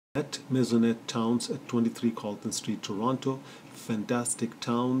At Maisonettes Towns at 23 Carlton Street, Toronto. Fantastic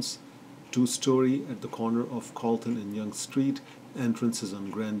towns, two-story at the corner of Carlton and Yonge Street. Entrances on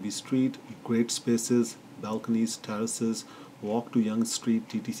Granby Street. Great spaces, balconies, terraces. Walk to Yonge Street,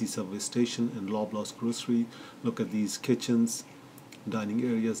 TTC subway station, and Loblaws grocery. Look at these kitchens, dining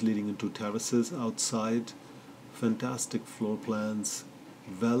areas leading into terraces outside. Fantastic floor plans,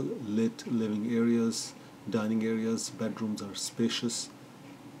 well-lit living areas, dining areas. Bedrooms are spacious.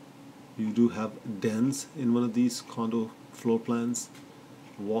 You do have dens in one of these condo floor plans,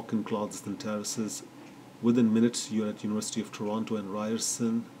 walk-in closets and terraces. Within minutes you're at University of Toronto and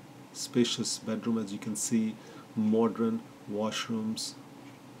Ryerson. Spacious bedroom, as you can see, modern washrooms.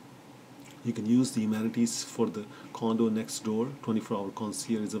 You can use the amenities for the condo next door. 24-hour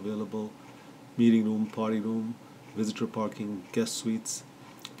concierge is available. Meeting room, party room, visitor parking, guest suites.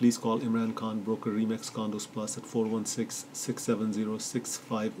 Please call Imran Khan, broker, Remax Condos Plus at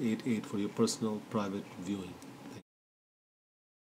 416-670-6588 for your personal private viewing.